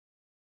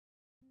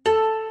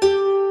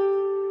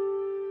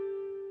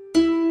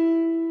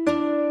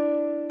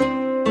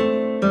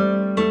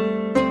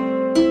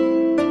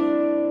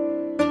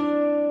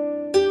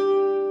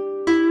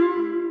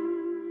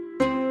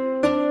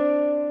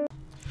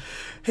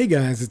Hey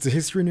guys, it's a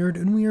History Nerd,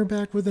 and we are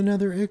back with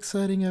another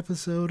exciting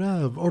episode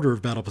of Order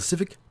of Battle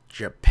Pacific,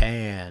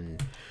 Japan.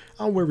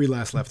 Where we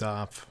last left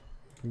off,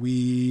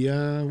 we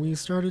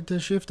started to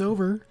shift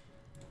over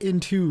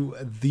into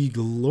the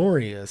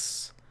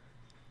glorious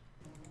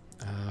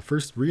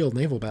first real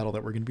naval battle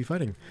that we're going to be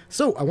fighting.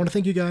 So, I want to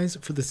thank you guys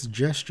for the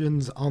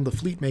suggestions on the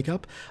fleet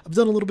makeup. I've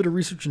done a little bit of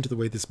research into the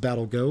way this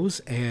battle goes,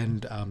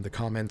 and the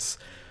comments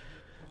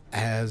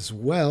as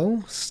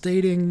well,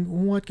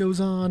 stating what goes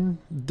on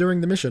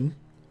during the mission.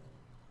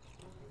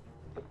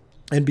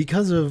 And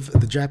because of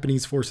the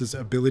Japanese forces'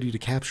 ability to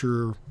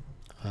capture,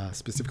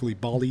 specifically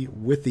Bali,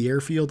 with the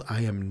airfield,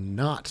 I am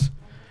not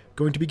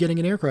going to be getting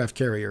an aircraft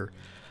carrier.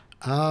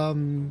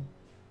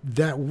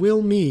 That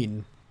will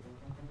mean,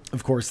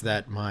 of course,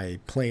 that my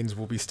planes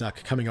will be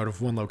stuck coming out of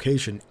one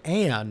location,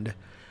 and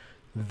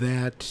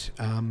that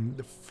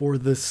for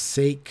the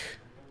sake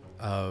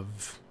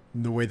of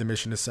the way the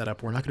mission is set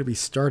up, we're not going to be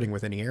starting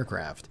with any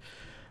aircraft.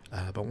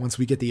 But once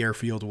we get the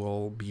airfield,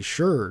 we'll be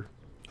sure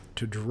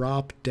to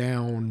drop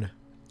down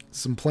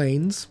some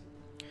planes,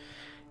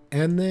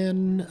 and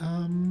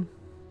then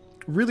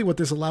really what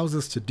this allows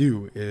us to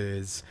do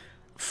is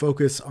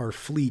focus our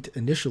fleet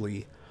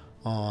initially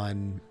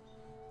on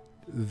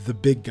the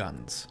big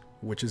guns,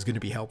 which is going to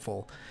be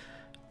helpful.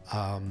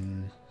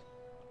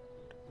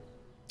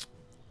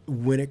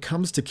 When it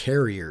comes to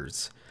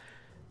carriers,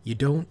 you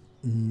don't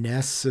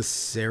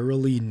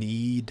necessarily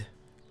need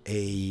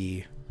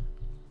an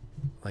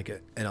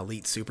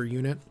elite super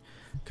unit,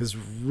 because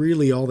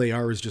really all they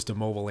are is just a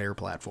mobile air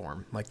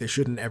platform. Like, they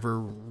shouldn't ever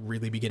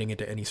really be getting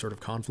into any sort of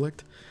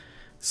conflict.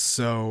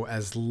 So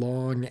as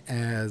long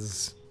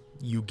as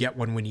you get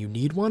one when you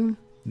need one,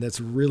 that's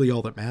really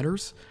all that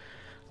matters.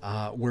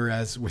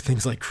 Whereas with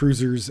things like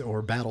cruisers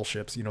or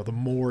battleships, you know, the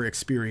more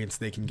experience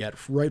they can get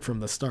right from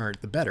the start,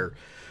 the better.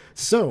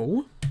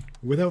 So,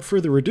 without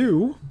further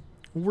ado,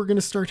 we're going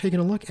to start taking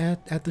a look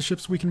at the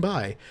ships we can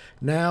buy.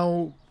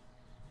 Now,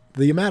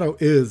 the Yamato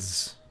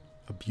is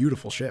a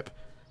beautiful ship.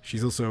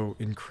 She's also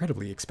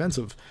incredibly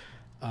expensive.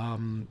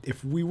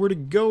 If we were to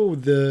go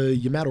the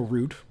Yamato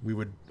route, we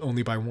would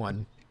only buy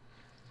one.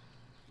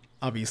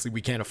 Obviously,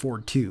 we can't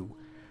afford two.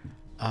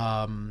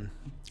 So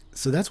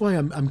that's why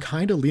I'm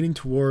kind of leaning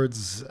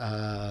towards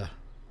the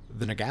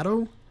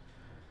Nagato,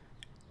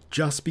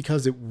 just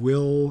because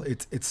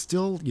it's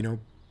still, you know,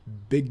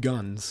 big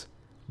guns,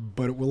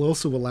 but it will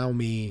also allow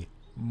me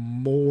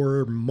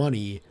more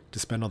money to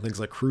spend on things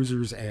like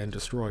cruisers and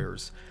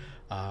destroyers.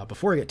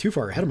 Before I get too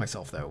far ahead of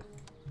myself, though,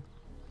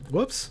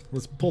 whoops,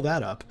 let's pull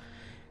that up,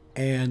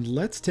 and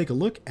let's take a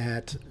look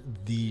at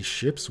the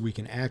ships we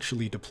can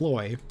actually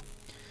deploy.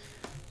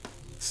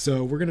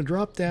 So we're going to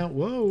drop down,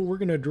 we're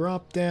going to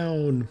drop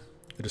down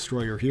a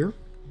destroyer here.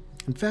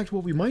 In fact,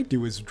 what we might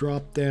do is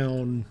drop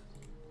down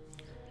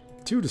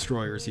two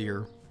destroyers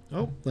here.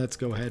 Oh, let's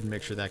go ahead and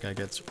make sure that guy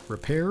gets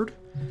repaired.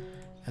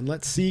 And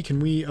let's see, can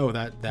we,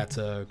 that's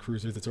a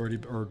cruiser that's already,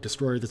 or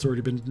destroyer that's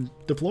already been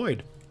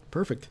deployed.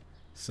 Perfect.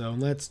 So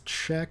let's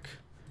check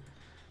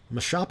my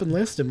shopping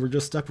list, and we're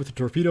just stuck with the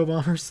torpedo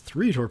bombers.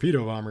 3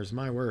 torpedo bombers,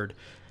 my word.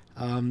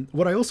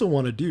 What I also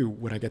want to do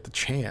when I get the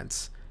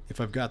chance,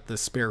 if I've got the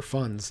spare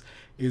funds,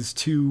 is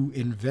to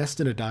invest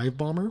in a dive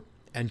bomber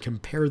and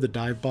compare the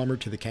dive bomber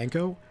to the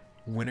Kanko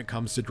when it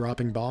comes to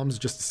dropping bombs,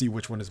 just to see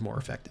which one is more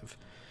effective.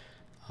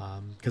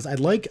 Because I'd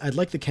like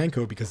the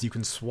Kanko because you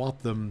can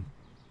swap them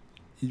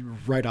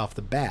right off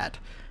the bat,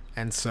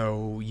 and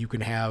so you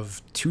can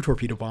have 2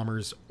 torpedo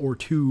bombers or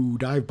 2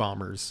 dive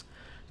bombers,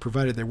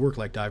 provided they work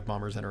like dive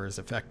bombers and are as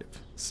effective.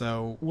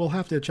 So we'll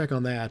have to check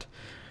on that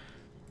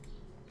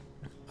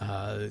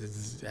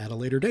at a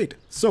later date.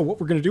 So what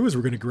we're going to do is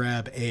we're going to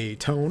grab a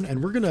tone,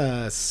 and we're going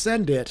to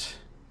send it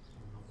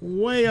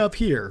way up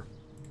here.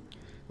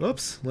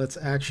 Oops, let's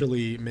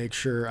actually make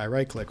sure I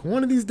right-click.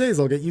 One of these days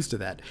I'll get used to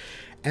that.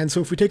 And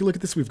so if we take a look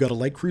at this, we've got a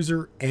light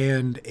cruiser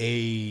and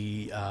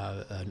a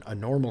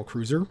normal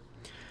cruiser,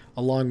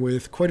 along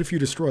with quite a few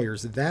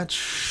destroyers. That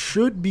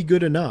should be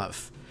good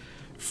enough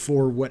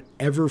for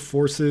whatever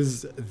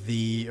forces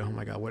the, oh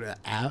my god, what,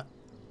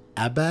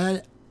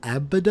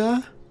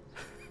 Abada?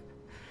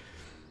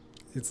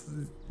 It's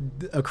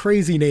a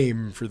crazy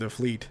name for the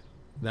fleet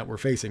that we're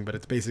facing, but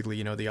it's basically,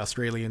 you know, the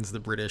Australians, the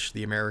British,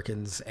 the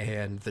Americans,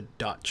 and the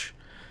Dutch.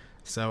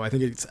 So I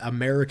think it's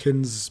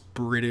Americans,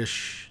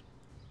 British,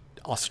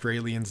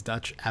 Australians,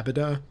 Dutch,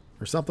 Abada,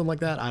 or something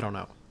like that. I don't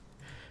know.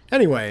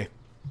 Anyway,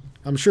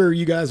 I'm sure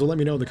you guys will let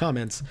me know in the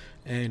comments,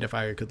 and if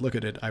I could look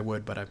at it, I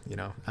would, but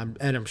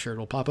I'm sure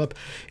it'll pop up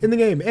in the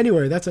game.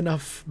 Anyway, that's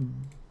enough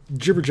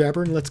jibber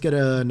jabbering. Let's get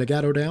a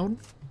Nagato down.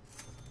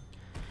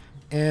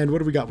 And what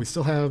do we got? We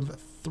still have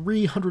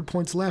 300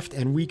 points left,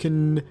 and we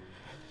can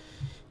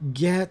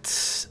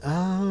get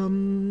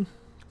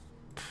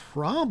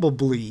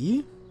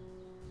probably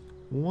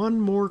one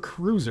more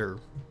cruiser.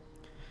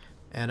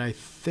 And I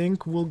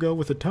think we'll go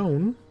with a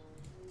tone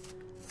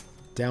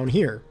down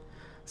here.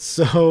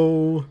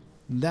 So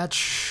that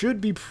should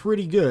be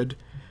pretty good.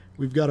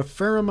 We've got a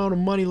fair amount of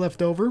money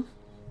left over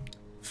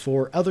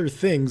for other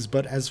things,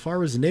 but as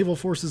far as naval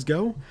forces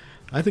go,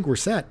 I think we're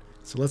set.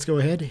 So let's go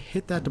ahead,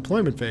 hit that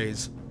deployment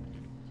phase.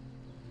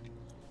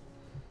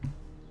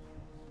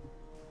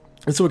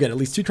 And so again, at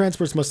least 2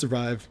 transports must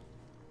survive.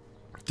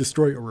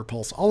 Destroy or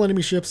repulse all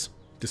enemy ships.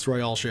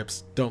 Destroy all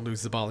ships. Don't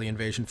lose the Bali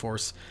invasion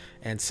force.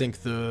 And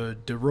sink the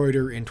De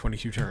Ruyter in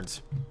 22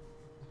 turns.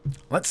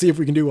 Let's see if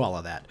we can do all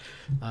of that.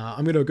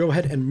 I'm going to go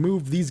ahead and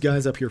move these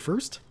guys up here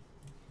first.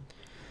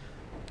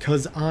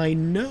 Because I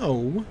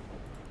know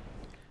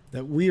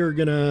that we are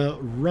going to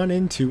run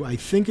into, I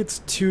think it's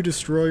 2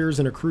 destroyers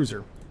and a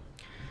cruiser.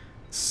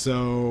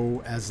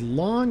 So as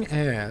long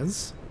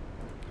as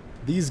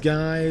these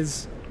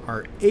guys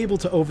are able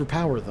to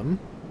overpower them,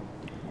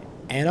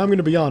 and I'm going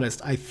to be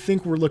honest, I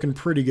think we're looking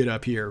pretty good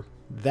up here.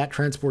 That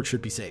transport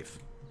should be safe.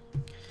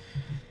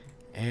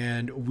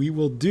 And we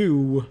will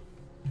do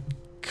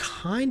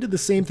kind of the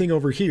same thing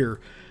over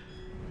here.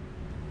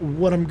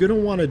 What I'm going to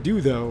want to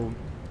do, though,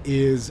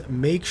 is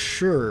make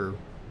sure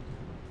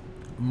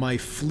my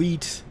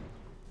fleet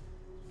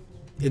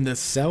in the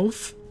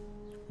south,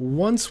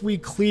 once we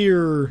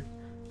clear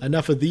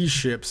enough of these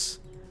ships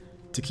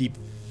to keep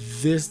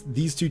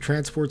these 2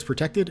 transports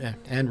protected,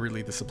 and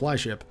really the supply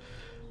ship,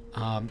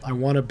 I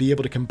want to be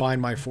able to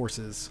combine my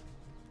forces,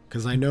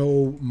 because I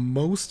know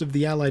most of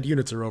the Allied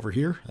units are over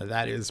here.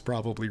 That is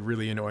probably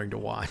really annoying to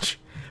watch,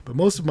 but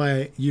most of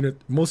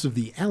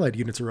the Allied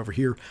units are over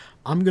here.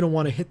 I'm gonna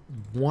want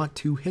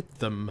to hit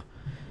them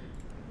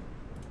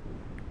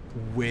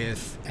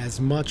with as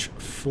much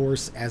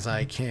force as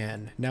I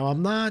can. Now,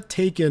 I'm not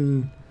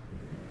taking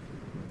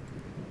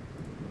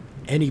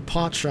any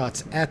pot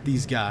shots at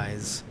these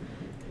guys.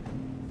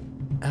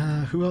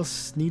 Who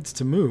else needs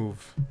to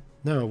move?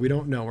 No, we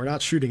don't know. We're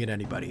not shooting at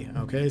anybody.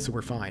 Okay, so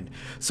we're fine.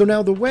 So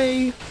now the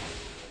way...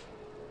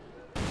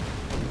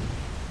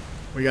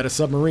 We got a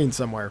submarine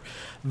somewhere.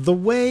 The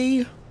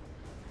way...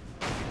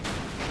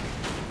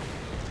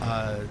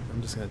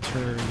 I'm just going to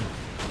turn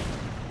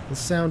the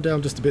sound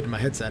down just a bit in my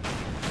headset.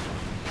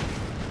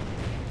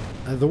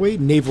 The way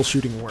naval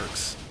shooting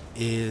works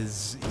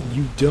is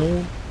you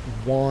don't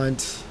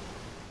want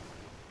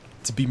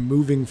to be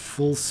moving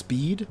full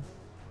speed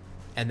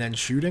and then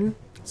shooting.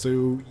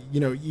 So, you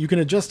know, you can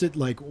adjust it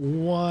like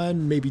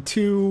 1, maybe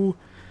 2,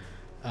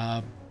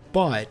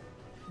 but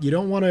you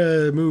don't want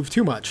to move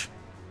too much.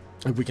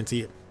 Like we can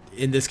see it.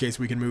 In this case,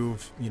 we can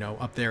move, you know,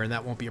 up there and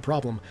that won't be a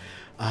problem.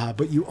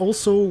 But you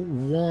also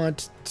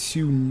want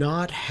to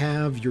not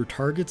have your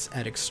targets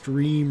at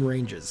extreme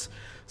ranges.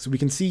 So we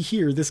can see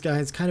here, this guy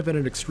is kind of at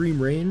an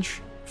extreme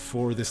range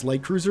for this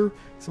light cruiser.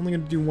 It's only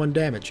going to do 1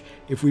 damage.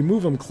 If we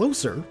move him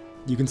closer,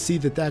 you can see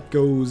that that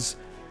goes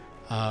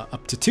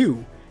up to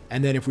 2.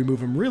 And then if we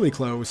move him really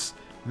close,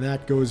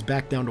 that goes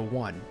back down to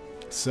 1.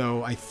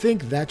 So I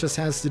think that just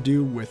has to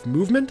do with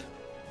movement.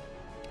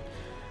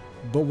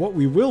 But what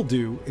we will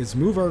do is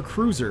move our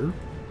cruiser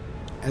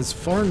as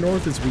far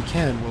north as we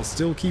can while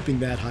still keeping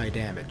that high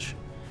damage.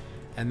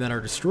 And then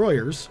our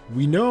destroyers,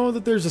 we know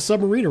that there's a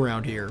submarine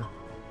around here.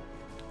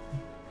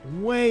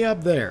 Way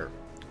up there.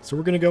 So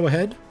we're going to go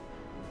ahead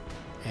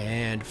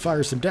and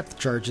fire some depth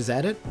charges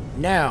at it.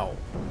 Now,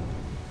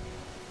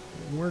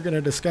 we're going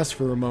to discuss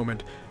for a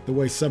moment the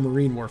way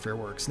submarine warfare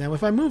works. Now,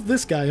 if I move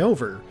this guy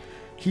over,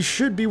 he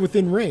should be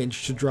within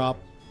range to drop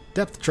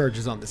depth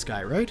charges on this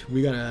guy, right?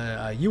 We got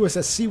a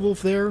USS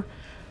Seawolf there,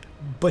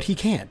 but he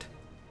can't.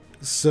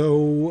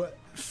 So,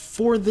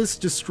 for this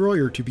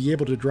destroyer to be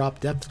able to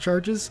drop depth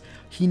charges,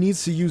 he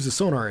needs to use a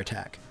sonar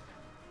attack.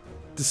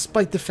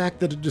 Despite the fact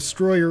that a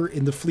destroyer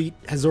in the fleet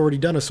has already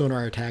done a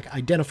sonar attack,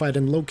 identified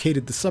and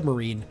located the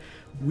submarine,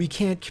 we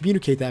can't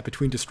communicate that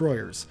between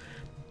destroyers.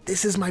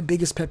 This is my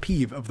biggest pet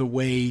peeve of the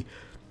way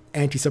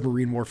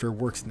anti-submarine warfare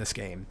works in this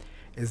game,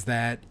 is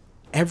that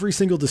every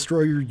single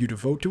destroyer you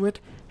devote to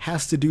it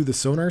has to do the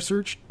sonar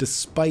search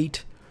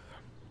despite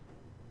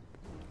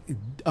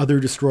other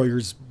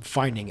destroyers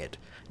finding it.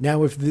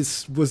 Now, if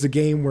this was a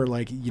game where,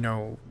 like, you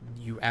know,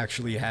 you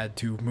actually had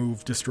to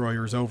move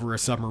destroyers over a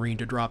submarine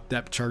to drop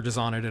depth charges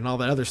on it and all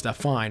that other stuff,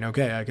 fine,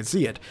 okay, I can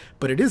see it.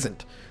 But it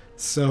isn't.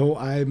 So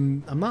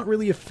I'm not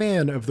really a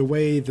fan of the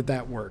way that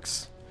that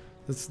works.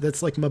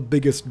 That's like my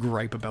biggest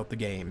gripe about the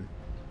game.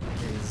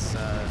 Is,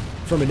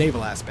 from a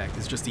naval aspect,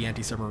 is just the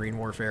anti-submarine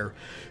warfare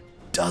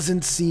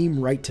doesn't seem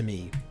right to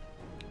me.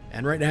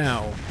 And right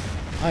now,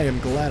 I am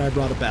glad I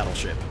brought a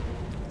battleship.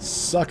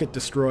 Suck it,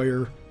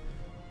 destroyer.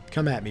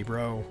 Come at me,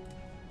 bro.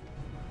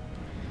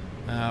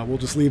 We'll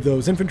just leave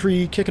those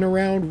infantry kicking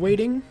around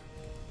waiting.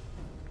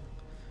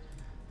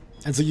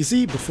 And so you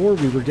see, before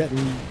we were getting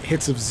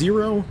hits of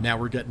 0, now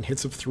we're getting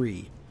hits of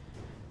 3.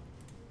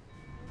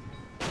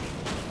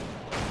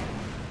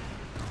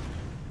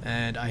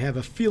 And I have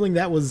a feeling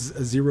that was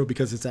a 0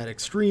 because it's at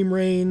extreme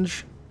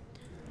range.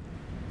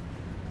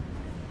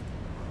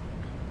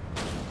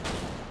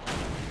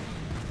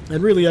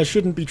 And really, I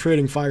shouldn't be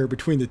trading fire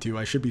between the two.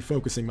 I should be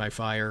focusing my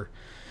fire.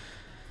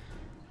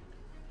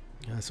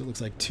 So it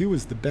looks like 2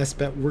 is the best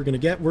bet we're going to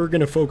get. We're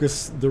going to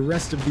focus the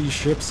rest of these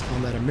ships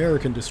on that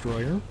American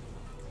destroyer.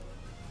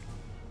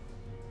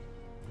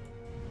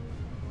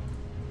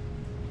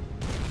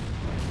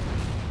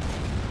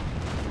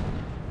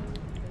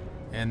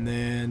 And then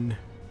then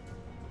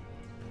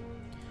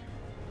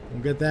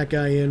we'll get that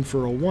guy in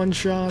for a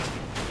one-shot.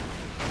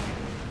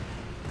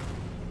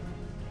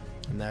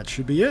 And that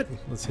should be it.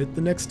 Let's hit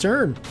the next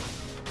turn.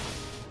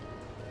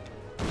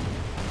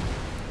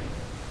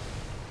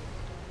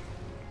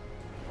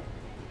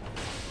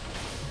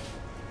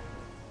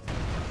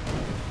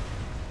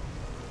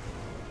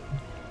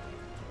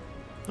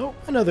 Oh,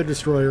 another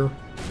destroyer.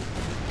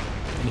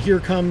 And here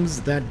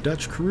comes that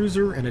Dutch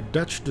cruiser and a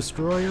Dutch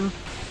destroyer.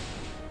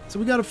 So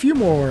we got a few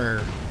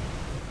more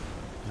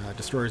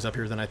destroyers up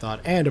here than I thought.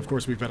 And, of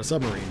course, we've got a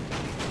submarine.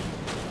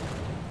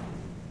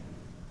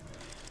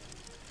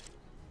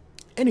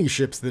 Any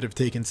ships that have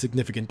taken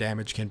significant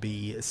damage can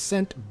be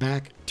sent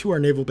back to our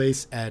naval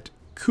base at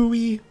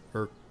Kui,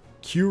 or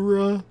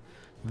Kura,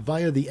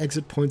 via the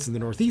exit points in the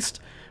northeast.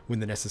 When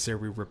the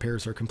necessary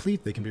repairs are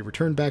complete, they can be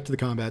returned back to the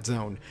combat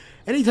zone.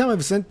 Anytime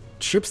I've sent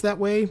ships that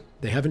way,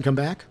 they haven't come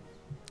back.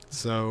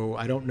 So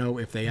I don't know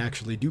if they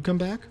actually do come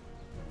back.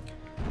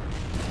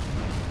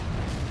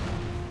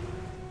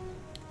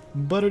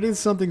 But it is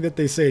something that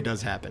they say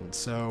does happen.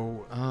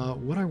 So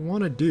what I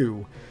want to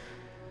do...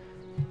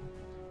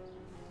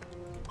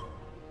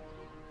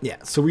 Yeah,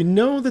 so we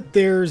know that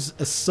there's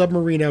a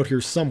submarine out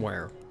here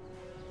somewhere.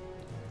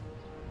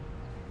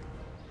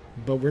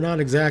 But we're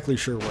not exactly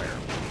sure where.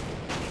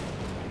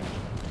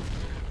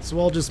 So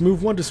I'll just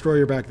move one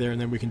destroyer back there, and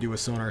then we can do a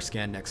sonar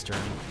scan next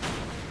turn.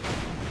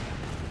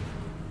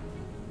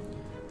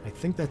 I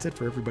think that's it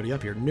for everybody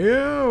up here.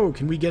 No!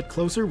 Can we get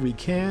closer? We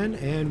can,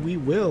 and we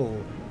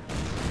will.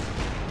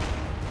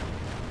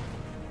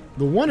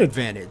 The one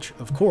advantage,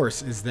 of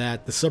course, is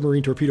that the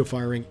submarine torpedo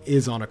firing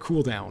is on a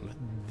cooldown.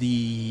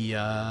 The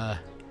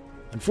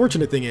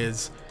unfortunate thing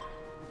is,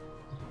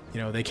 you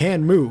know, they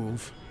can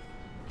move.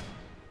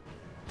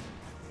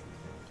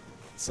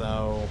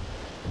 So,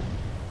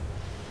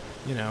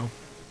 you know,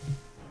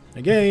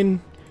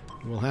 again,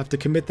 we'll have to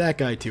commit that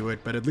guy to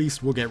it, but at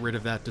least we'll get rid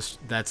of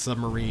that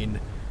submarine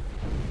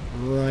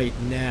right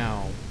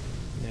now.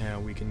 Now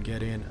we can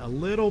get in a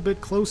little bit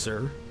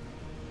closer.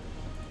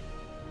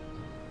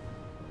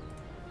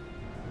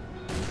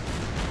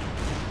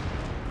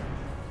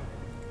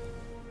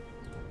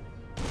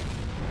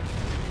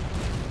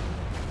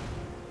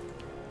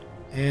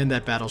 And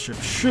that battleship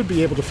should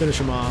be able to finish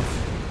him off.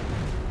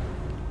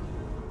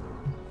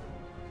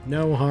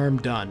 No harm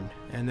done.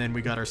 And then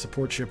we got our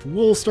support ship.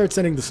 We'll start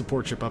sending the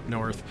support ship up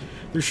north.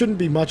 There shouldn't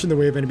be much in the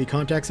way of enemy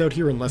contacts out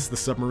here unless the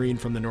submarine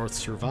from the north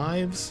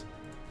survives.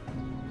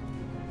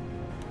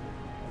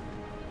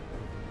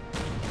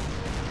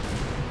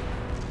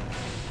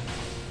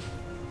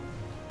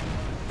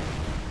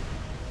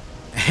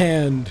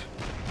 And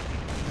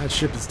that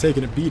ship is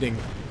taking a beating.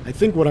 I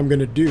think what I'm going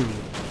to do...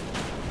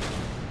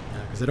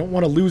 I don't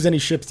want to lose any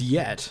ships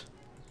yet.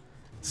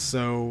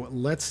 So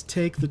let's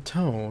take the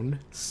tone,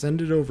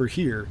 send it over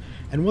here,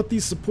 and what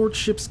these support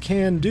ships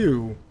can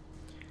do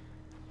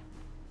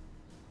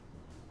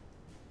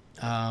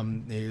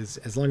is,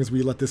 as long as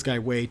we let this guy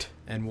wait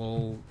and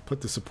we'll put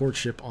the support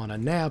ship on a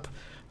nap,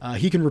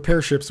 he can repair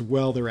ships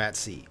while they're at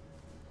sea,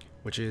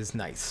 which is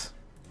nice.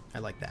 I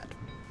like that.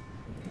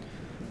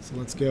 So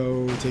let's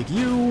go take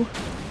you.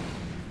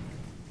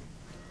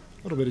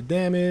 A little bit of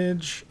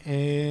damage,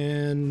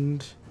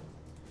 and...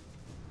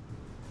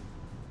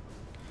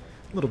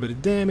 a little bit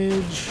of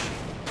damage.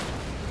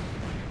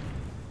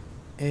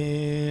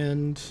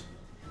 And...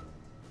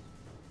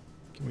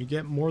 can we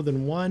get more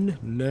than one?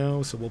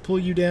 No, so we'll pull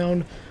you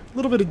down. A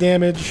little bit of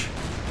damage.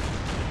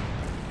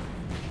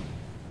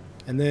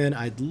 And then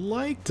I'd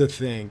like to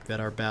think that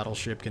our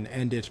battleship can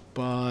end it,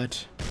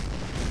 but...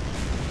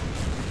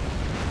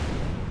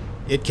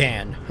 it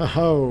can.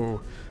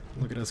 Ho-ho!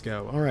 Look at us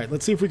go. Alright,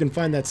 let's see if we can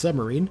find that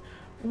submarine.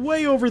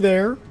 Way over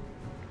there.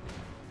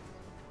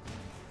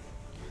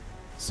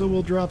 So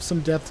we'll drop some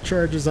depth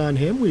charges on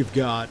him. We've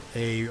got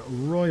a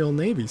Royal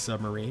Navy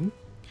submarine,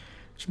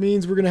 which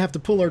means we're going to have to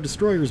pull our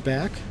destroyers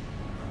back.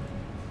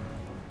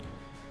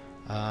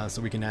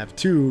 So we can have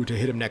two to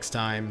hit him next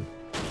time.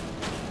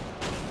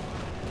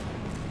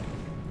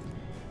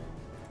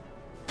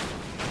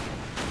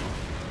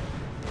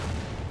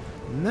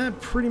 And that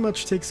pretty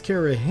much takes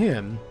care of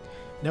him.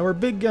 Now our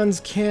big guns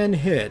can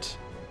hit,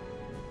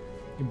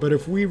 but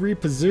if we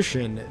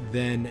reposition,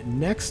 then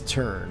next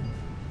turn...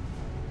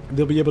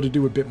 they'll be able to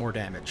do a bit more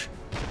damage.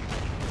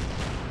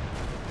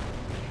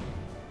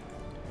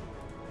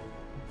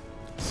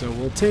 So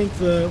we'll take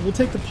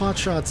the pot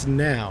shots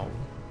now,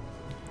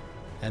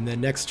 and then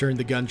next turn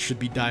the gun should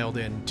be dialed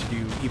in to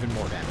do even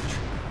more damage.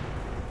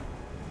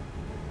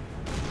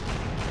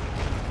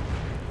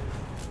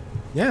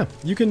 Yeah,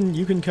 you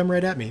can come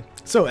right at me.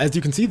 So as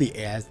you can see,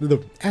 as the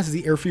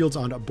airfields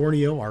on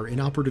Borneo are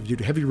inoperative due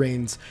to heavy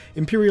rains,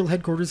 Imperial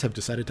headquarters have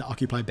decided to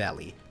occupy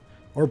Bali.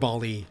 Or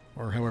Bali,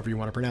 or however you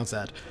want to pronounce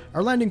that.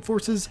 Our landing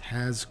forces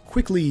has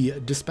quickly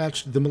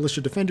dispatched the militia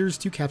defenders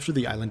to capture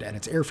the island and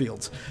its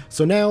airfields.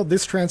 So now,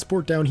 this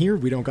transport down here,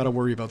 we don't gotta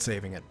worry about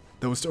saving it.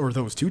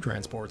 Those two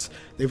transports.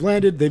 They've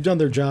landed, they've done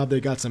their job,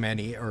 they got some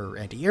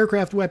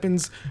anti-aircraft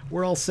weapons,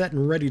 we're all set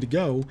and ready to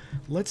go.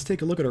 Let's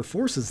take a look at our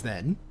forces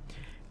then.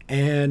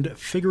 and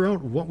figure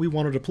out what we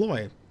want to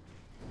deploy.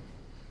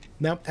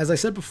 Now, as I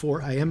said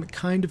before, I am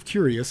kind of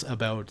curious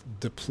about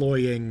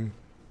deploying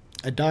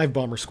a dive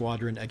bomber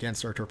squadron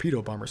against our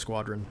torpedo bomber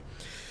squadron.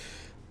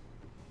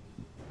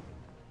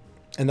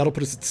 And that'll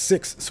put us at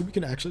 6, so we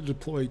can actually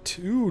deploy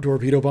 2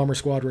 torpedo bomber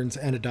squadrons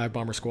and a dive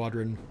bomber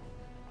squadron,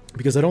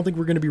 because I don't think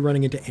we're going to be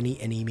running into any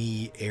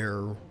enemy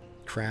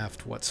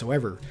aircraft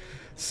whatsoever.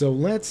 So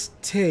let's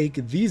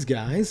take these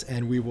guys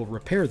and we will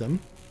repair them.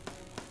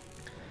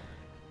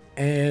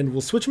 And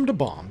we'll switch them to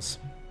bombs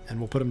and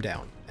we'll put them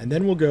down. And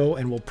then we'll go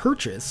and we'll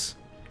purchase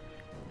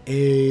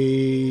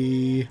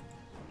a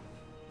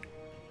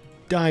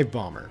dive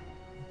bomber.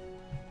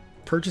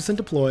 Purchase and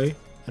deploy,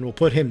 and we'll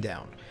put him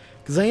down.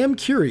 Because I am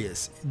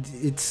curious.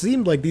 It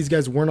seemed like these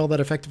guys weren't all that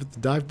effective at the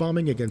dive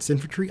bombing against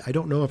infantry. I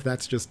don't know if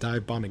that's just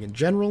dive bombing in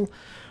general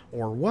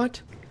or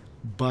what.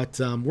 But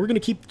we're going to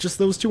keep just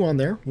those 2 on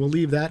there. We'll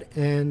leave that,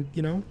 and,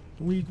 you know,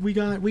 we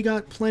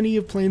got plenty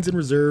of planes in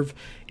reserve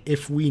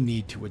if we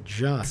need to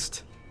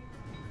adjust.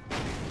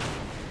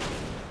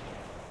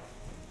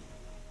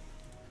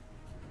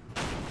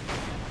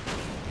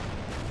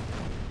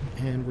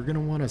 And we're going to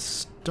want to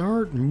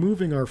start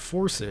moving our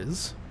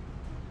forces.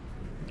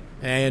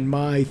 And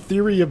my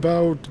theory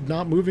about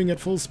not moving at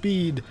full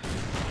speed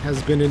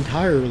has been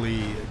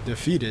entirely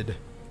defeated.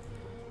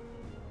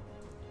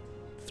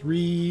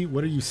 3,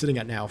 what are you sitting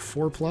at now?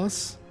 4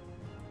 plus?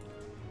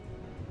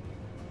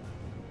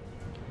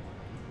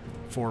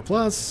 4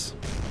 plus.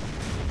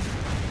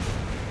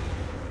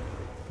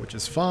 Which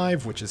is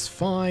 5, which is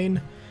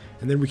fine.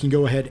 And then we can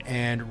go ahead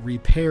and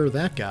repair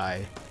that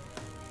guy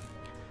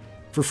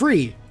for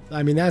free.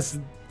 I mean, that's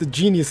the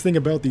genius thing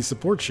about these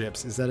support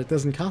ships, is that it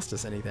doesn't cost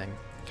us anything.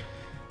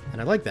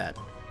 And I like that.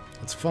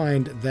 Let's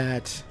find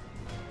that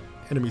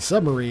enemy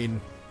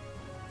submarine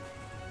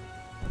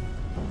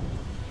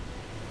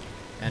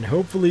and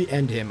hopefully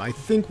end him. I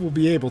think we'll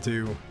be able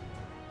to.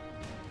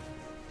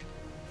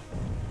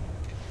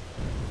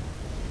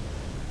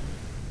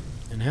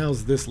 And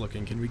how's this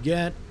looking? Can we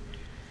get...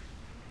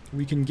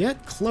 We can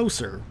get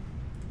closer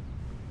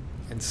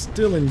and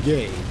still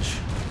engage.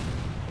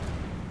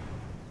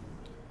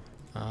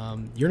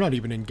 You're not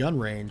even in gun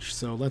range,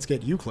 so let's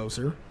get you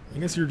closer. I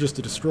guess you're just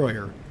a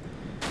destroyer.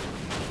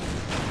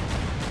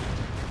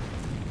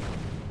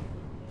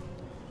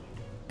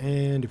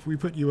 And if we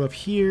put you up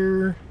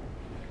here,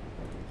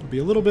 it'll be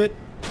a little bit.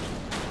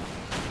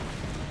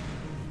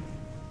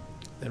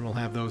 Then we'll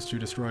have those 2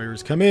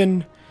 destroyers come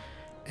in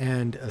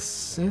and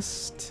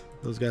assist.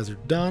 Those guys are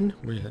done.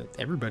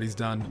 Everybody's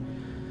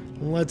done.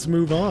 Let's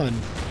move on.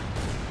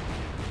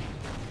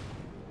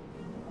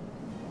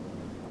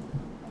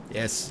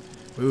 Yes.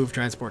 Move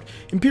transport.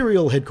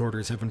 Imperial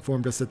headquarters have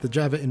informed us that the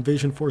Java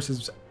invasion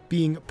forces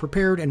being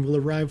prepared and will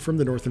arrive from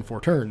the north in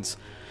 4 turns.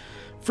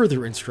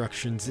 Further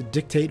instructions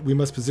dictate we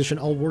must position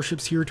all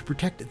warships here to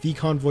protect the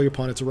convoy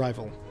upon its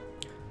arrival.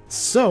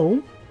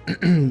 So,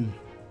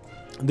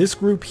 this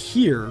group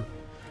here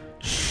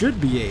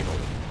should be able...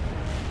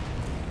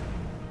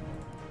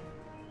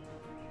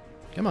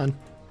 Come on.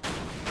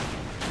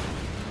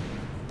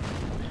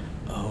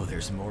 Oh,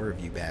 there's more of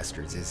you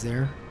bastards, is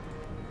there?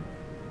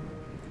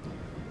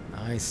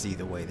 I see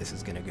the way this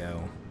is gonna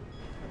go.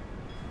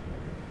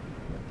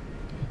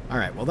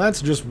 Alright, well that's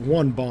just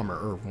one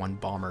bomber,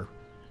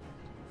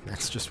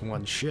 That's just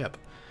one ship.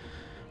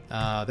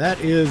 That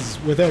is,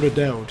 without a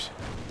doubt,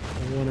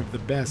 one of the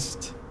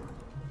best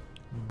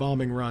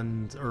bombing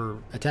runs, or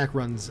attack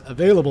runs,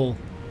 available.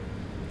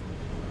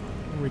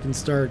 We can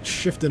start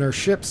shifting our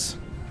ships.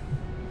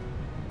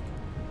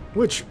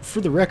 Which,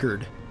 for the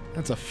record,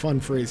 that's a fun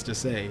phrase to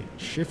say.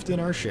 Shifting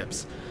our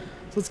ships.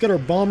 So let's get our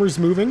bombers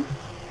moving.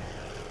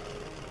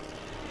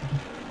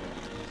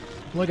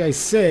 Like I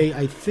say,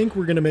 I think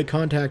we're going to make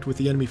contact with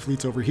the enemy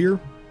fleets over here.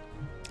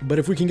 But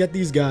if we can get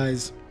these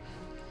guys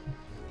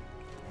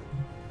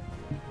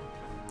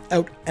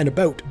out and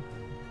about,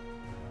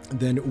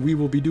 then we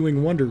will be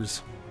doing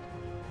wonders.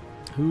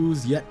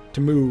 Who's yet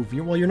to move?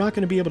 Well, you're not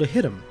going to be able to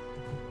hit him.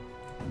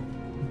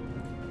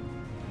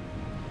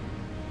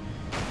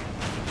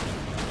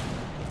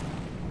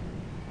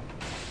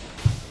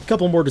 A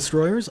couple more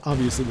destroyers,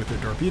 obviously with their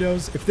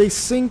torpedoes. If they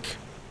sink,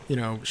 you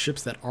know,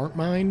 ships that aren't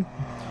mine,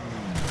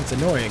 it's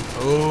annoying.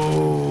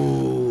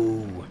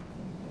 Oh.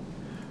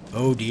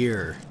 Oh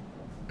dear.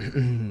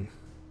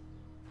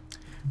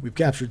 We've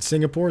captured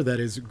Singapore. That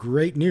is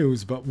great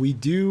news, but we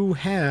do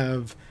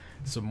have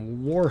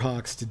some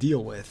Warhawks to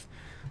deal with.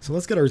 So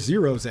let's get our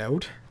zeros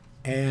out.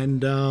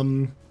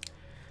 And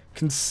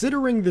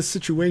considering the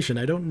situation,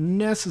 I don't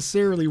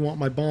necessarily want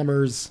my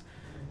bombers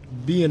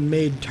being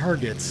made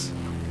targets.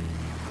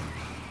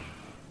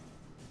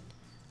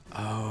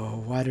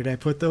 Oh, why did I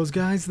put those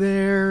guys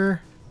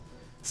there?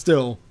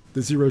 Still,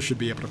 the zeros should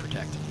be able to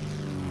protect.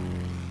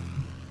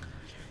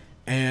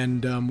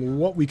 And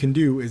what we can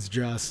do is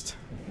just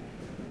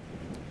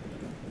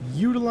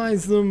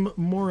utilize them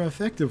more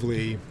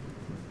effectively.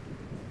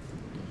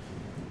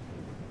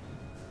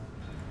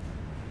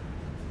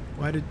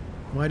 Why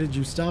did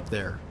you stop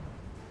there?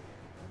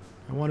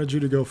 I wanted you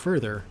to go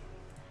further.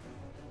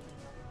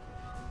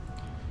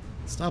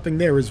 Stopping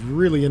there is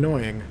really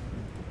annoying.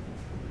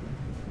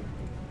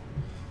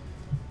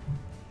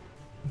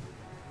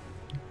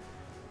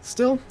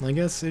 Still, I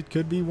guess it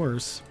could be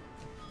worse.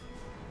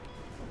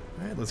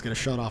 Alright, let's get a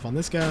shot off on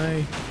this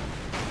guy.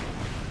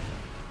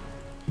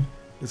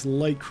 This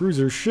light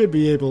cruiser should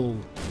be able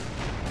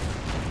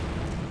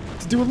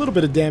to do a little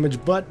bit of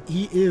damage, but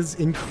he is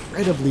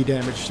incredibly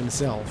damaged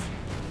himself.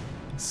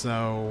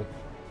 So...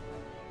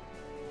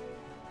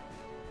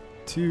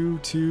 2,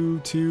 2,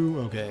 2,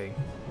 okay.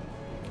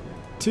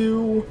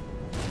 2.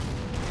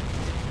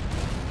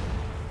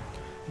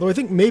 Though I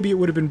think maybe it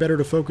would have been better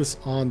to focus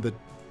on the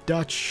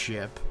Dutch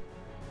ship.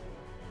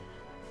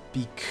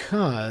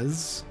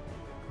 Because...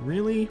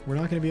 Really? We're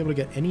not going to be able to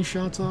get any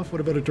shots off?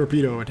 What about a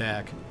torpedo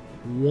attack?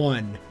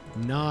 1.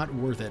 Not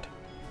worth it.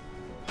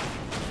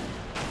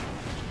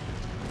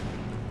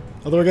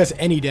 Although I guess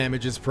any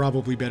damage is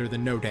probably better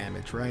than no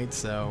damage, right?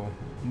 So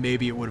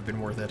maybe it would have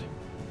been worth it.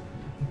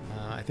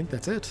 I think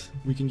that's it.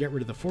 We can get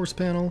rid of the force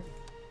panel.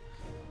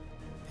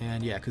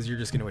 And yeah, because you're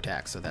just going to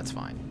attack, so that's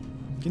fine.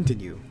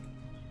 Continue.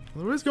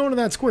 Well, let's go into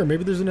that square.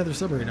 Maybe there's another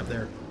submarine up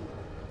there.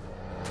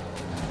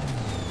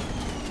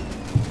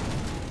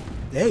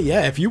 Hey,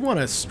 yeah, if you want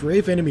to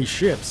strafe enemy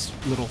ships,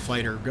 little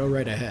fighter, go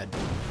right ahead.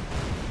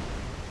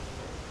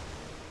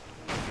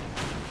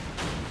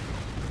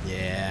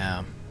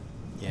 Yeah,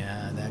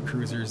 that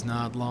cruiser's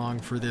not long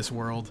for this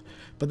world.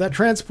 But that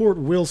transport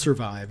will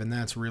survive, and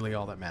that's really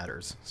all that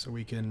matters. So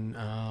we can,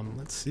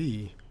 let's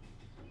see.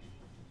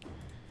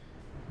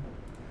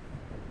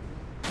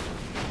 We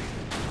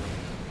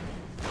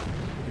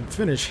can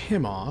finish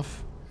him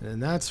off,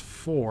 and that's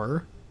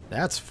 4.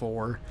 That's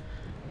 4.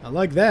 I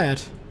like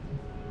that.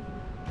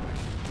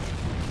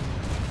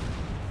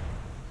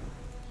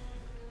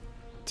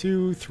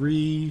 Two,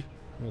 3.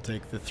 We'll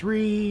take the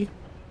 3.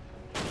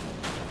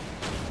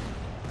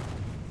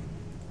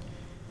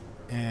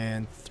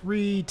 And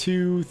 3,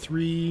 2,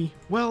 3.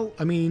 Well,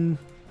 I mean,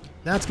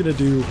 that's going to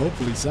do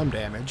hopefully some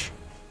damage.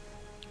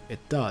 It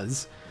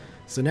does.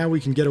 So now we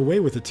can get away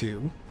with a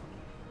 2.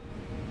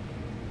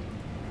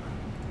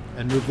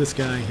 And move this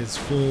guy his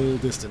full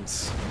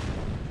distance.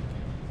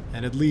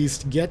 And at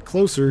least get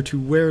closer to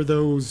where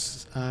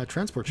those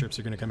transport ships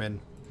are going to come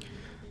in.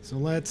 So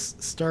let's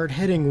start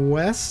heading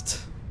west.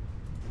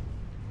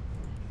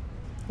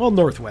 Well,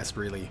 northwest,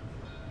 really.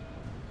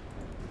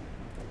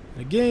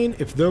 Again,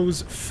 if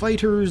those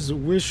fighters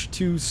wish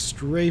to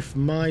strafe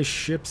my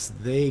ships,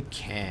 they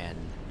can.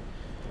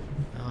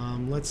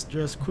 Let's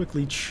just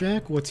quickly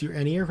check. What's your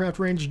anti-aircraft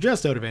range?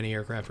 Just out of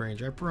anti-aircraft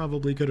range. I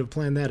probably could have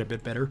planned that a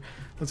bit better.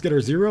 Let's get our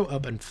 0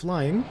 up and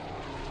flying.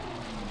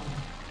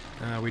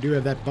 We do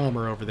have that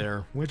bomber over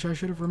there, which I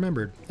should have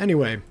remembered.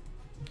 Anyway,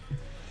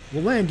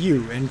 we'll land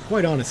you, and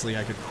quite honestly,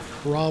 I could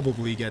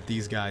probably get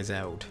these guys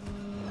out.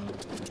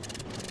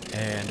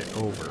 And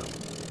over.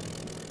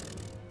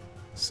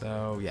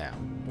 So, yeah,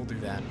 we'll do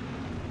that.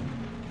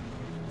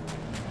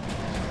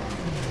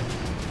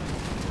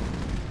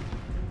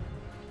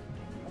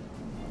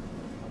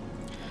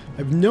 I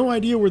have no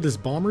idea where this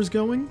bomber's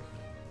going.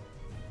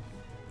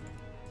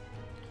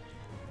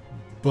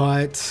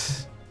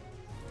 But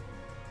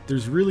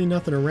there's really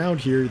nothing around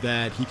here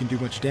that he can do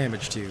much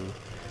damage to.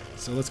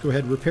 So let's go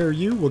ahead and repair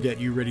you. We'll get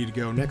you ready to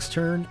go next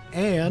turn.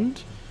 And,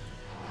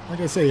 like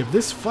I say, if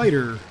this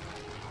fighter...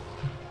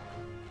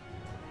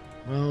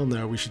 Well,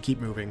 no, we should keep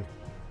moving.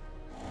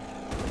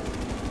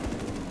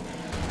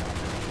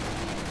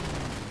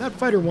 That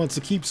fighter wants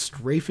to keep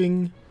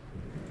strafing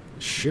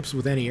ships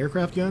with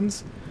anti-aircraft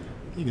guns.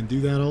 He can do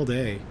that all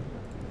day.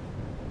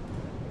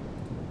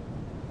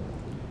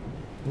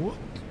 Whoop,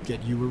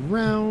 get you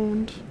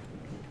around.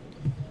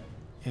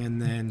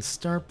 And then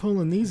start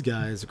pulling these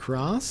guys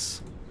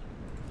across.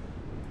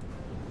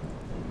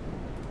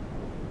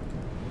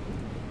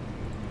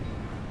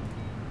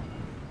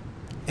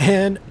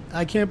 And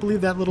I can't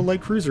believe that little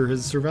light cruiser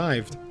has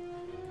survived.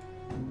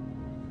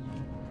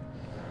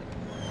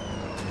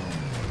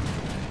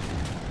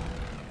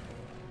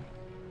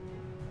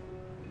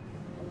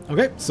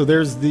 Okay, so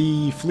there's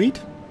the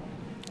fleet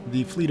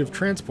of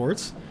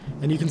transports,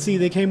 and you can see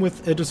they came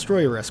with a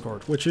destroyer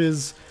escort, which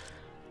is,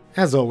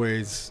 as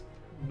always,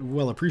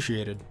 well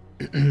appreciated.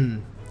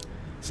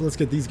 So let's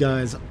get these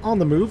guys on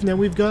the move. Now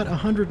we've got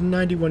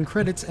 191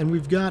 credits, and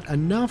we've got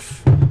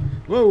enough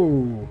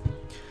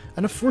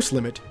force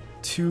limit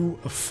to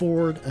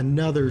afford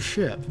another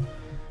ship.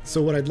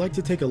 So what I'd like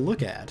to take a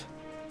look at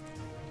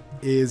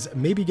is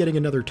maybe getting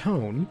another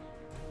tone,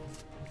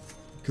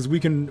 because we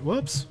can,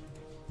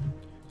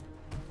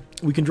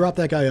 we can drop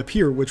that guy up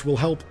here, which will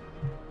help,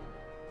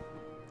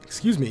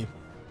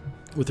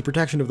 with the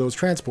protection of those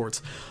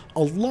transports,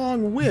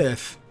 along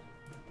with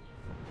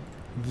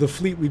the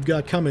fleet we've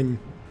got coming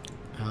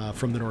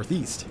from the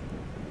northeast.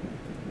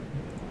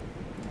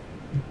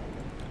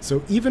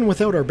 So even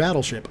without our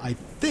battleship, I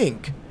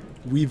think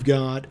we've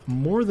got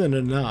more than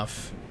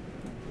enough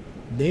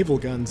naval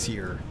guns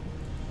here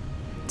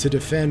to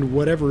defend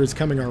whatever is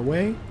coming our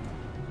way,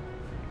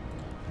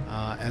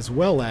 as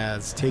well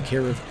as take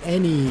care of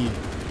any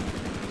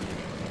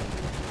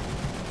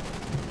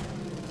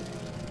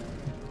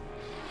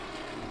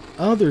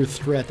other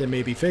threat that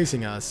may be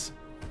facing us,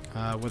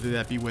 whether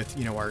that be with,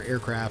 you know, our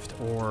aircraft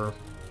or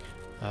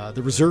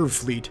the reserve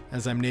fleet,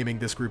 as I'm naming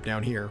this group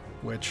down here,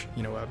 which,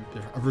 you know,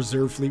 a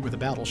reserve fleet with a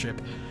battleship,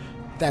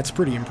 that's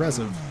pretty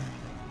impressive.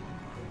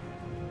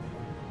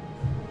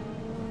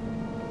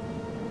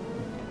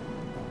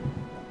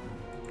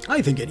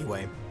 I think,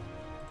 anyway.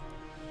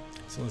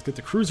 So let's get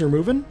the cruiser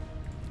moving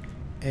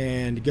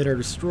and get our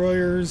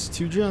destroyers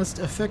to just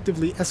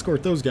effectively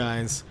escort those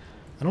guys.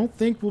 I don't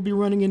think we'll be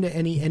running into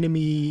any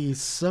enemy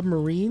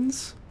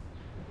submarines,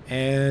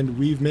 and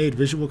we've made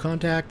visual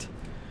contact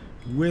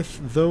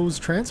with those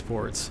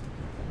transports.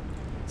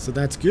 So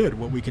that's good.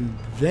 What we can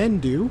then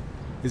do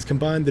is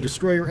combine the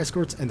destroyer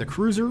escorts and the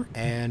cruiser,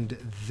 and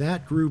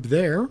that group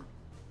there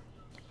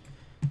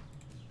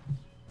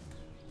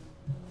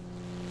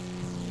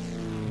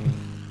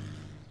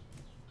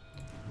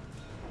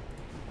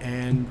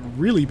and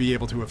really be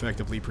able to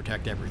effectively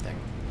protect everything.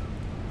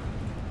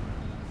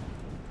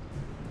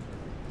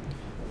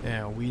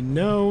 Now, we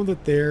know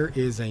that there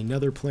is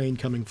another plane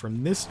coming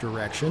from this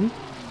direction,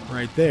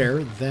 right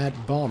there,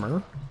 that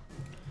bomber,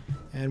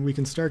 and we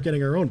can start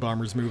getting our own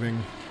bombers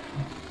moving.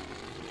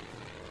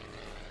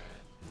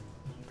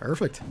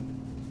 Perfect.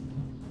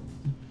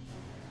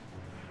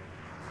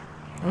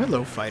 Oh,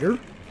 hello, fighter.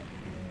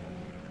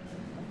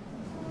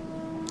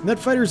 That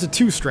fighter's a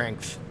 2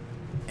 strength,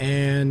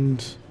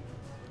 and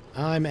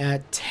I'm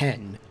at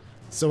 10.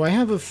 So I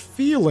have a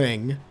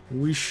feeling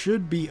we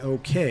should be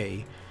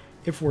okay.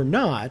 If we're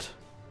not,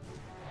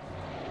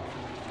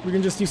 we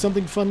can just do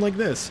something fun like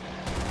this.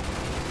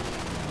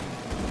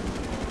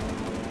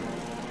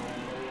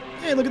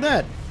 Hey, look at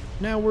that!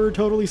 Now we're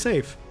totally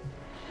safe.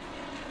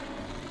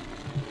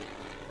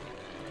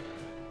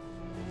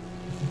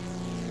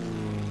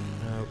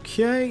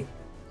 Okay,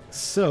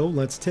 so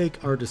let's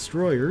take our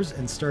destroyers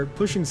and start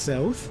pushing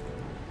south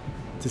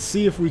to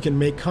see if we can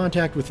make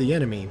contact with the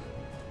enemy. In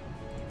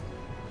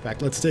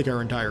fact, let's take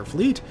our entire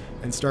fleet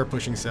and start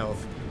pushing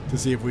south to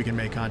see if we can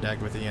make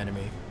contact with the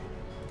enemy.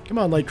 Come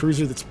on, light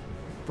cruiser that's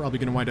probably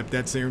going to wind up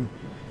dead soon.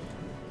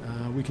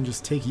 We can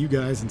just take you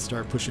guys and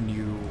start pushing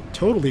you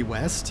totally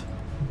west.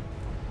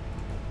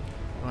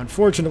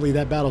 Unfortunately,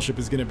 that battleship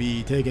is going to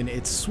be taking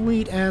its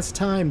sweet-ass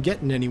time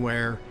getting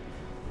anywhere.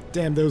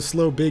 Damn those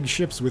slow big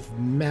ships with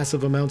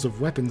massive amounts of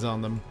weapons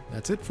on them.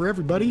 That's it for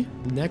everybody.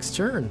 Next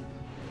turn.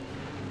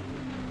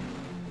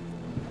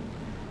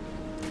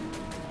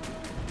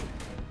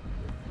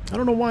 I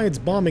don't know why it's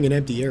bombing an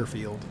empty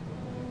airfield.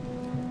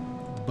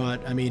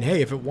 But, I mean,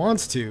 hey, if it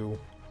wants to,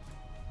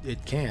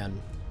 it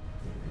can.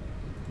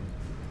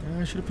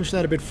 I should have pushed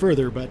that a bit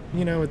further, but,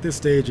 you know, at this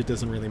stage it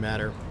doesn't really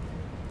matter.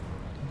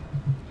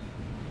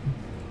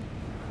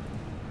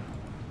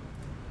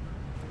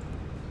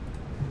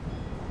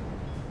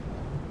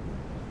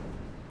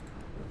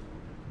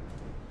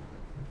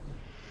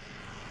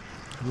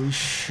 We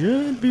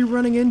should be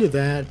running into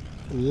that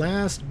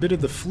last bit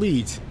of the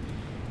fleet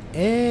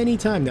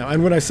anytime now.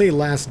 And when I say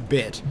last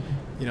bit,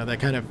 you know, that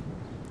kind of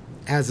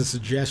has a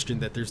suggestion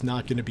that there's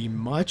not going to be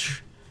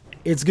much.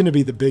 It's going to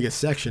be the biggest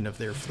section of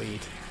their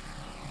fleet,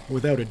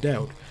 without a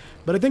doubt.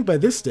 But I think by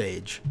this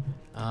stage,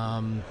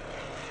 we're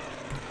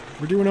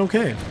doing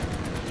okay.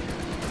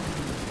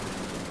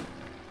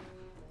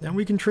 Now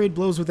we can trade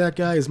blows with that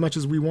guy as much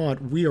as we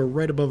want. We are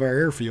right above our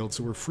airfield,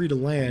 so we're free to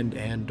land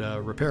and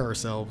repair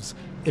ourselves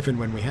if and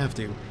when we have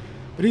to.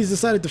 But he's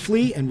decided to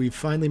flee, and we've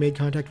finally made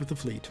contact with the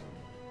fleet.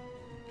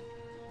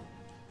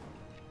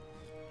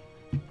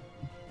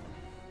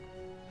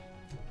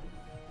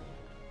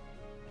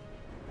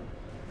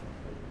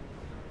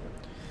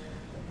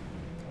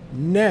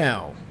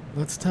 Now,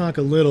 let's talk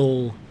a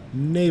little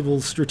naval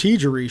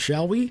strategery,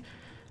 shall we?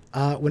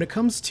 When it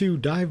comes to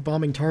dive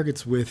bombing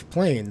targets with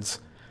planes,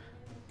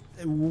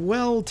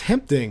 well,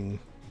 tempting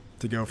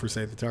to go for,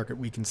 say, the target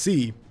we can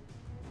see.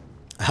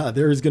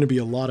 There is going to be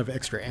a lot of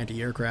extra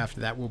anti-aircraft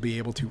that will be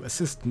able to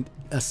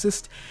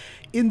assist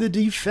in the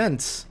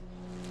defense.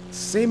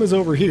 Same as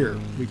over here.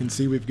 We can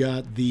see we've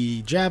got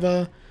the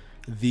Java,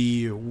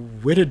 the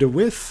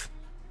Witte-de-With,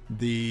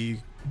 the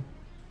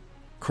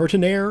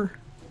Courtenaire,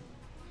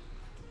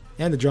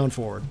 and the John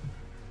Ford.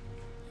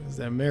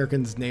 The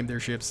Americans named their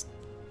ships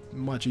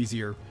much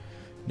easier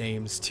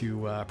names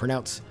to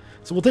pronounce.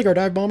 So we'll take our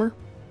dive bomber.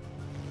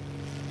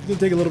 He's going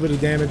to take a little bit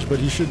of damage, but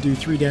he should do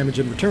 3 damage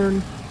in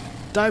return.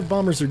 Dive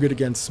bombers are good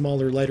against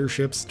smaller, lighter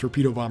ships.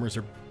 Torpedo bombers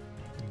are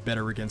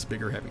better against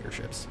bigger, heavier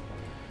ships.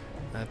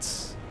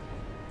 That's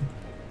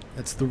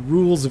the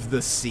rules of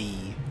the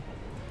sea.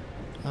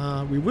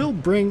 We will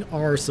bring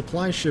our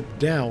supply ship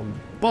down,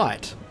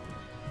 but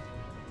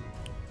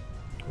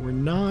we're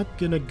not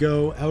going to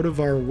go out of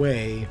our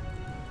way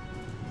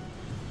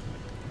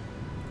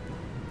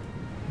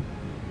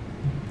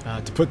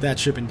to put that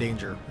ship in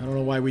danger. I don't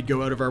know why we'd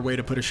go out of our way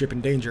to put a ship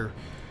in danger.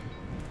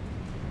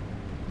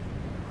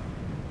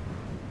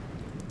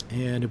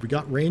 And if we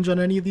got range on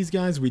any of these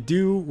guys, we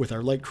do with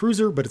our light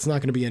cruiser, but it's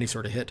not going to be any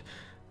sort of hit.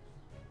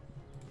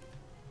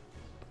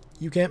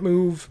 You can't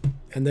move.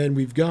 And then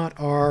we've got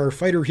our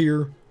fighter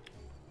here,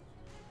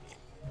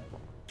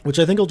 which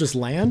I think will just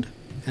land.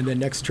 and then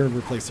next turn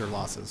replace their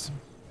losses.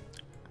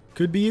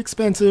 Could be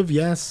expensive,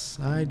 yes.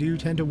 I do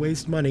tend to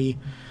waste money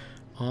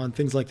on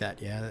things like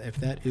that. Yeah, if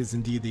that is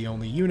indeed the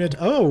only unit.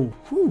 Oh,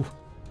 whew.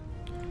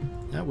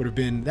 That would have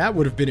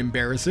been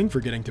embarrassing,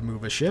 forgetting to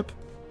move a ship.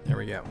 There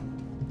we go.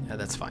 Yeah,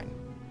 that's fine.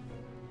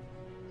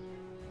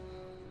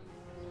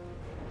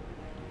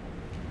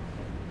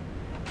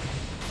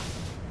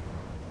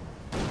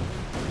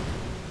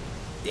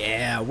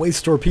 Yeah,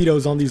 waste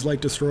torpedoes on these light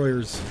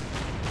destroyers.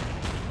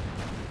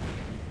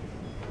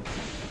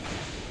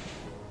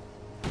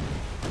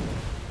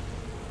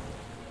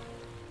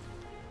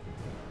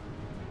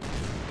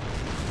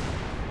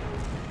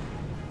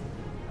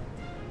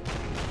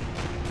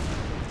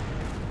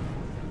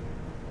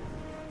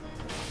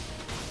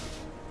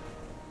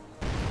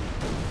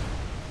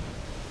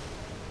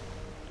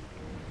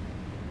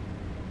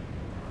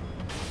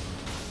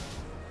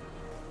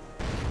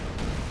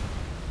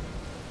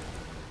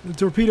 The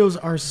torpedoes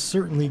are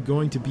certainly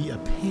going to be a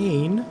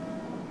pain,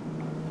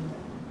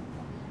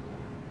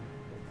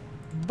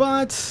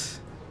 but,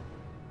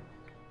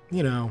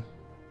 you know,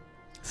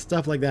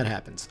 stuff like that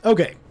happens.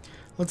 Okay,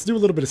 let's do a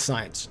little bit of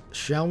science,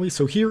 shall we?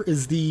 So here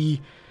is the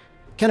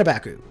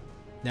Kanabaku.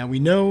 Now we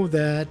know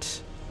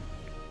that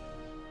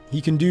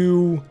he can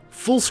do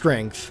full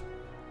strength,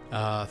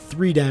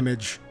 3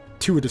 damage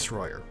to a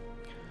destroyer.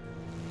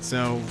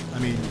 So, I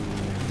mean,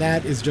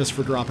 that is just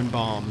for dropping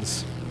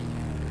bombs.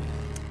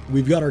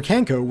 We've got our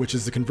Kanko, which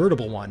is the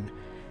convertible one,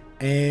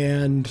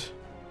 and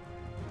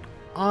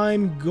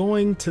I'm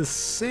going to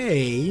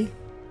say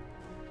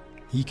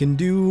he can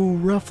do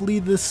roughly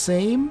the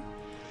same.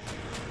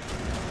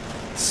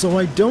 So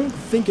I don't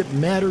think it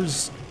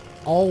matters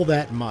all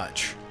that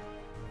much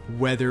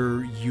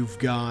whether you've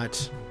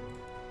got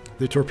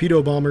the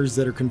torpedo bombers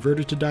that are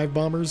converted to dive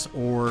bombers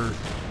or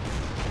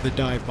the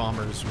dive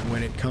bombers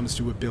when it comes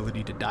to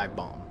ability to dive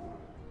bomb,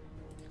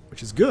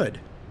 which is good.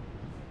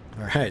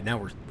 Alright, now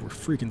we're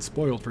freaking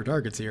spoiled for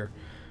targets here.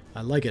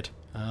 I like it.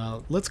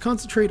 Let's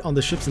concentrate on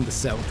the ships in the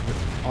south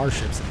with our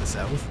ships in the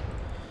south.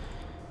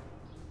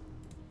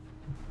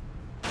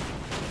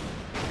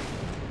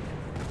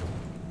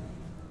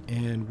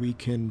 And we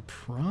can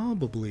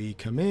probably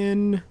come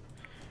in.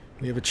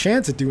 We have a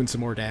chance at doing some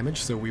more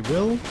damage, so we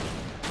will.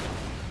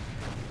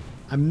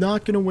 I'm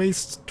not going to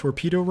waste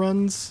torpedo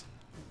runs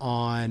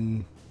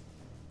on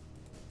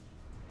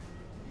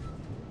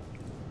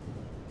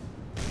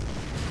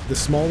the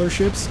smaller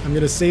ships. I'm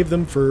going to save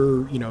them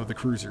for, you know, the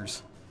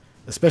cruisers.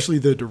 Especially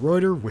the De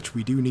Ruyter, which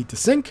we do need to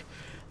sink.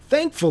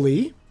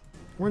 Thankfully,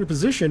 we're in a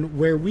position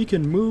where we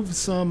can move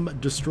some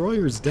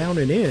destroyers down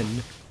and in.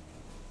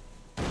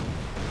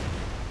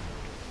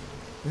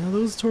 Now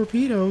those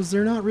torpedoes,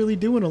 they're not really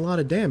doing a lot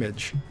of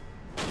damage.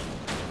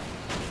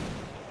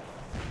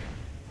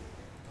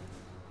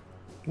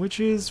 Which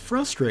is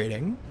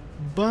frustrating,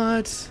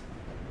 but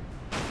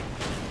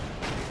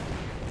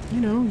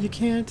you know, you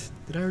can't...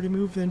 Did I already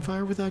move and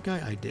fire with that guy?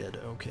 I did.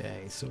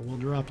 Okay, so we'll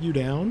drop you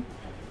down.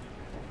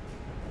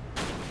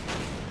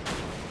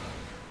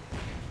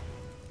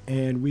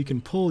 And we can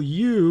pull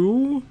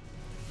you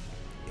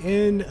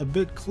in a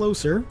bit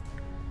closer.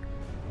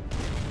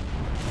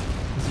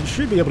 You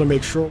should be able to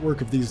make short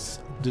work of these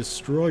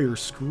destroyer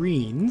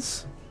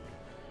screens.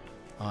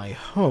 I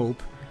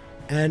hope.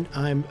 And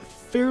I'm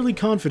fairly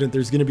confident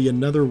there's going to be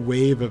another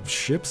wave of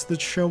ships that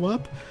show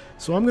up.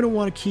 So I'm going to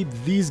want to keep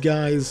these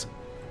guys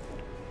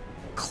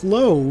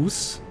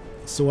close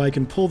so I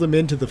can pull them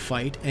into the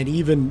fight and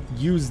even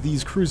use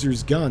these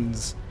cruisers'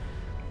 guns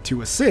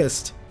to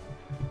assist,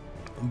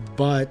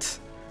 but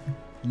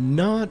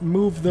not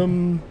move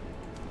them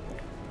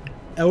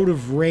out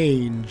of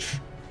range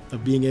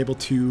of being able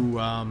to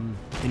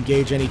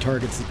engage any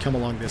targets that come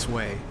along this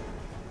way.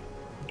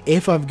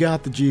 If I've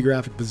got the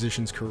geographic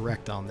positions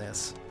correct on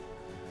this.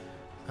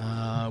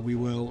 We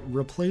will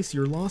replace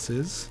your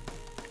losses.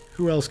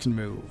 Who else can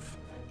move?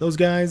 Those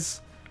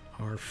guys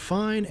are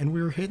fine, and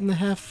we're hitting the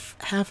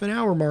half an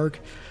hour mark.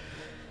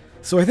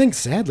 So I think,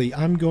 sadly,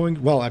 I'm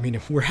going... Well, I mean,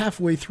 if we're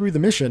halfway through the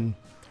mission,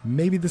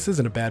 maybe this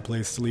isn't a bad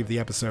place to leave the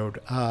episode.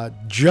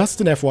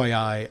 Just an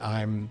FYI,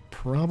 I'm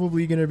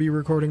probably going to be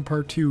recording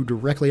part 2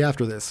 directly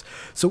after this.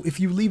 So if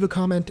you leave a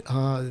comment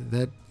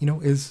that, you know,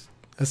 is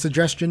a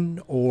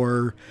suggestion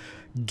or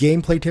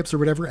gameplay tips or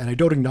whatever, and I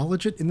don't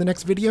acknowledge it in the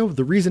next video,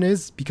 the reason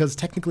is because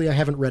technically I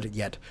haven't read it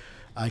yet.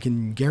 I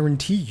can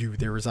guarantee you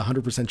there is a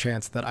 100%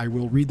 chance that I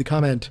will read the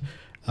comment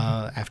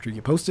after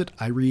you post it.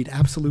 I read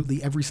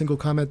absolutely every single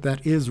comment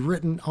that is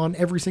written on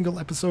every single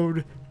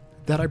episode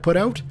that I put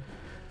out.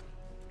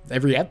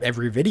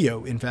 Every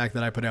video, in fact,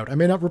 that I put out. I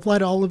may not reply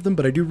to all of them,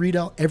 but I do read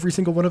out every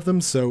single one of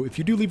them. So if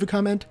you do leave a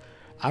comment,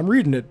 I'm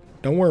reading it.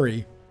 Don't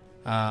worry.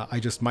 I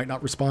just might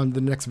not respond to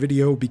the next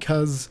video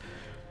because,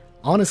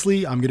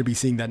 honestly, I'm going to be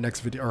seeing that next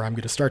video, or I'm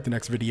going to start the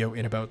next video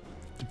in about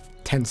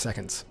 10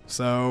 seconds.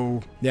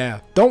 So, yeah,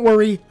 don't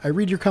worry. I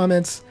read your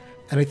comments,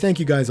 and I thank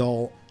you guys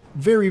all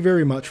very,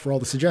 very much for all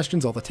the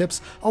suggestions, all the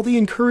tips, all the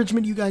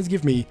encouragement you guys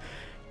give me.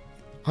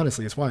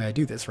 Honestly, it's why I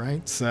do this,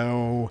 right?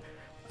 So,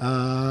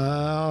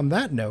 on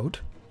that note,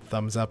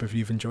 thumbs up if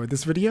you've enjoyed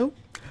this video.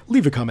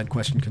 Leave a comment,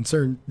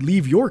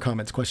 leave your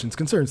comments, questions,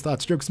 concerns,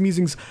 thoughts, jokes,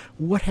 musings,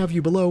 what have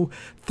you below.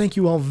 Thank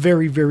you all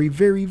very, very,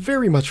 very,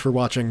 very much for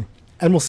watching, and we'll